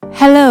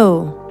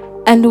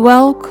Hello, and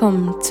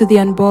welcome to the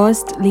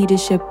Unbossed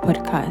Leadership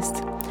Podcast,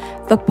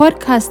 the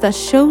podcast that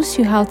shows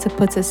you how to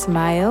put a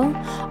smile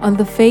on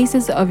the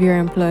faces of your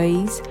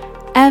employees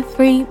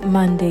every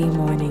Monday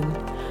morning.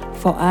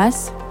 For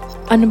us,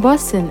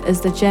 Unbossing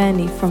is the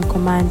journey from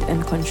command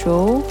and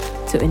control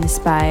to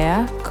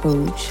inspire,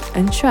 coach,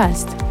 and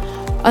trust.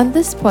 On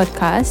this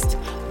podcast,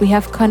 we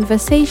have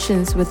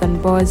conversations with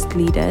Unbossed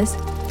leaders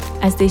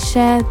as they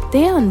share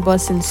their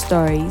unbossing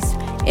stories,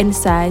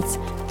 insights,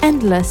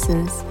 and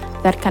lessons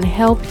that can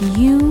help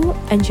you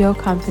and your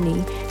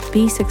company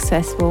be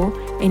successful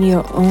in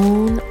your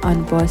own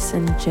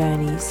unbossing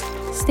journeys.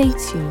 Stay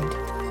tuned.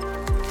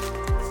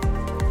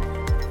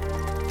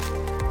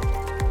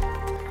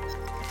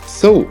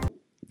 So,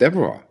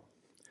 Deborah,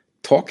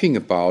 talking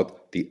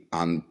about the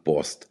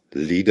Unbossed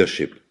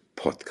Leadership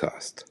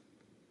Podcast.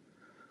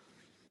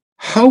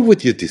 How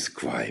would you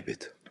describe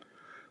it?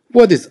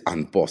 What is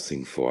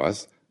unbossing for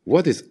us?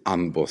 What is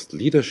unbossed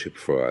leadership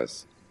for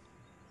us?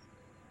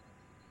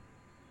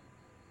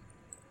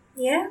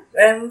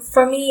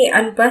 For me,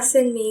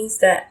 unbossing means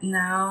that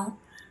now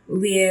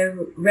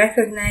we're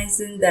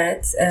recognizing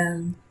that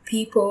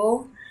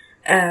people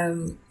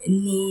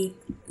need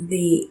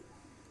the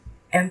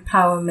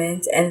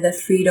empowerment and the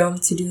freedom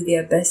to do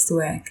their best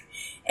work.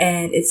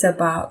 And it's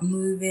about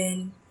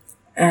moving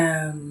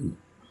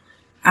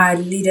our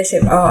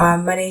leadership or our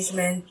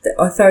management, the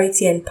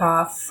authority and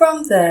power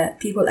from the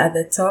people at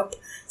the top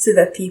to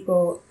the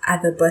people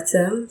at the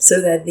bottom so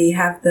that they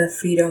have the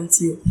freedom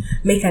to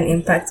make an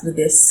impact with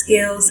their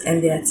skills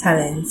and their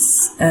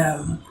talents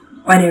on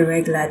a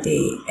regular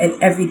day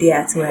and every day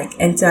at work,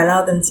 and to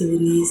allow them to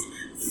release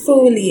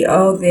fully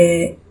all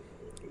their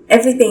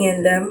everything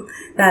in them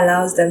that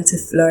allows them to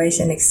flourish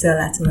and excel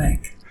at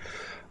work.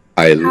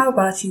 How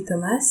about you,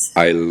 Thomas?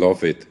 I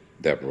love it,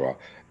 Deborah,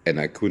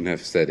 and I couldn't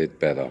have said it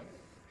better.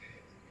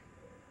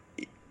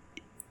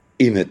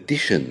 In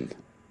addition,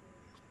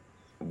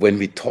 when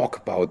we talk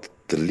about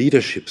the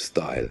leadership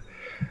style,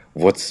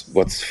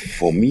 what's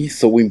for me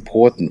so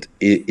important,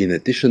 in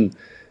addition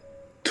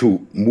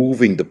to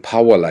moving the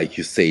power, like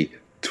you say,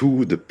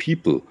 to the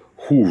people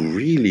who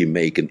really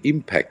make an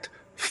impact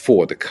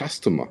for the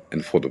customer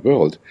and for the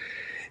world,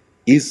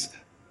 is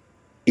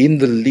in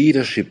the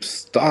leadership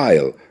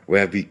style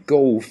where we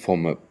go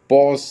from a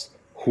boss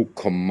who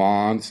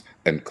commands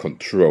and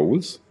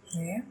controls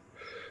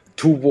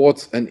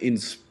towards an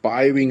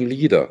inspiring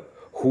leader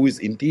who is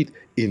indeed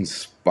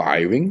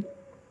inspiring,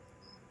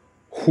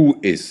 who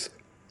is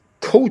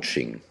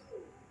coaching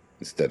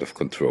instead of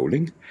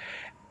controlling,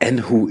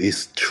 and who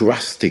is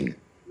trusting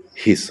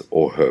his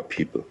or her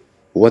people.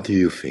 What do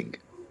you think?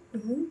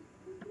 Mm-hmm.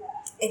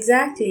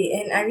 Exactly,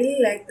 and I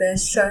really like the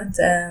short,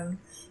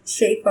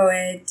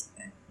 straightforward,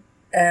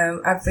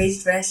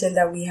 abridged version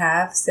that we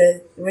have,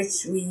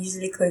 which we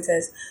usually quote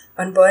as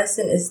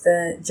unbossing is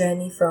the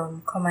journey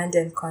from command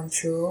and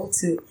control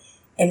to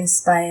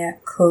inspire,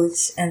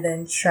 coach, and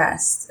then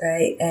trust,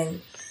 right?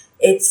 And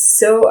it's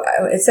so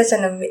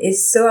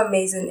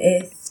amazing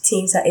if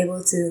teams are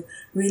able to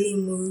really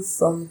move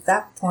from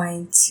that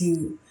point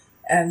to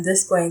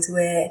this point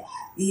where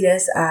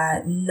leaders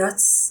are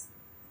not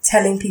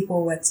telling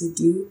people what to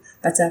do,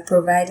 but are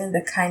providing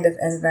the kind of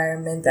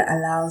environment that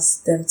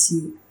allows them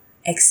to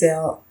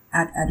excel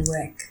at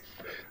work.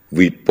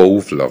 We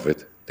both love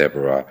it,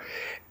 Deborah.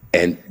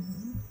 And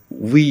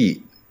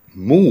we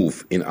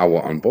move in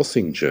our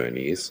unbossing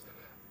journeys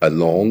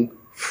along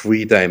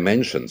 3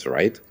 dimensions,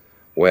 right?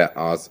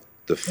 Whereas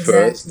the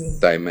first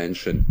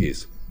dimension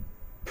is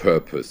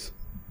purpose,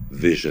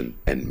 vision,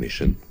 and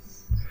mission.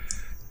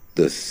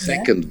 The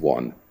second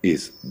one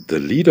is the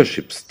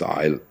leadership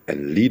style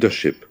and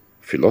leadership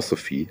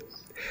philosophy.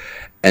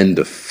 And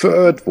the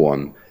third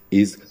one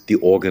is the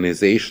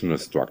organizational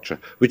structure,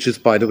 which is,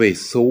 by the way,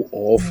 so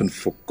often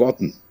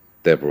forgotten,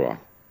 Deborah,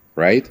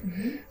 right?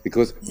 Mm-hmm.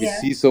 Because we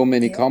see so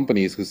many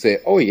companies who say,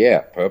 oh yeah,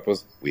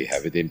 purpose, we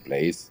have it in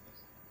place.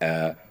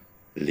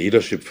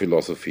 Leadership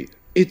philosophy,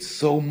 it's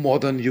so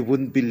modern, you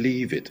wouldn't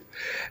believe it.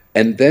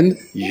 And then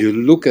you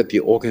look at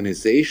the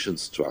organization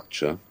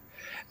structure,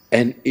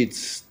 and it's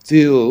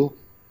still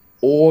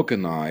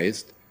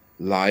organized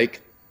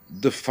like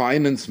the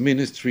finance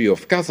ministry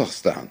of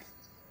Kazakhstan.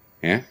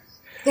 Yeah.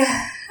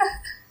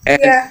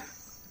 And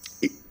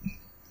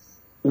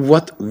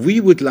what we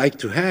would like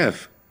to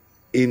have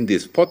in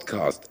this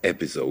podcast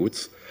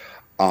episodes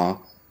are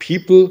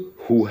people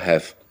who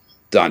have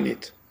done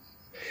it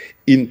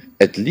in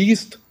at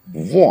least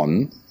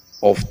one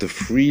of the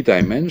 3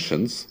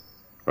 dimensions,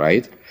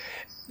 right?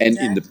 And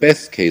in the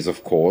best case,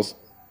 of course,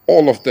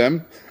 all of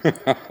them,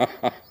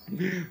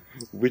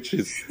 which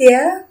is...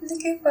 Yeah,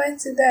 looking forward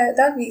to that.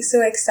 That'd be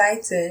so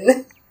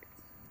exciting.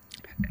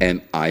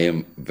 And I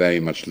am very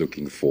much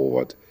looking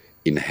forward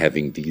in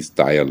having these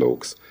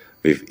dialogues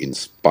with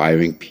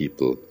inspiring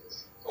people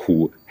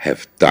who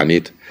have done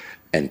it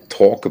and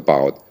talk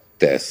about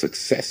their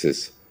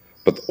successes,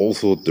 but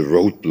also the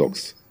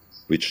roadblocks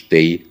which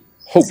they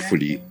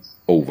hopefully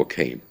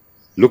overcame.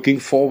 Looking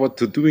forward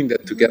to doing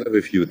that together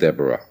with you,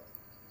 Deborah.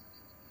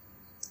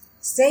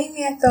 Same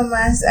here,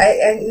 Thomas.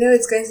 I know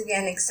it's going to be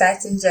an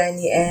exciting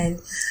journey, and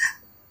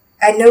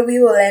I know we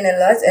will learn a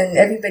lot, and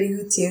everybody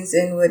who tunes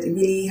in would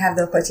really have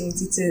the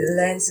opportunity to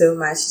learn so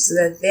much so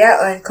that their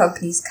own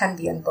companies can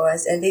be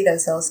unbossed and they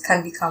themselves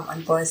can become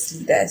unbossed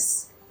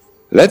leaders.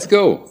 Let's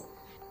go.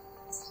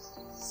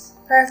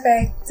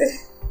 Perfect.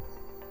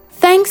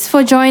 Thanks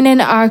for joining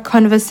our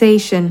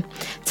conversation.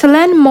 To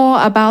learn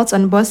more about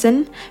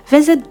Unbossing,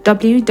 visit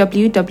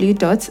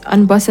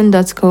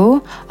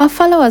www.unbossing.co or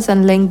follow us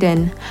on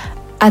LinkedIn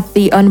at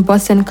The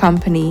Unbossing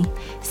Company.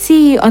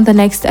 See you on the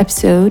next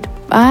episode.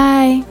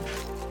 Bye.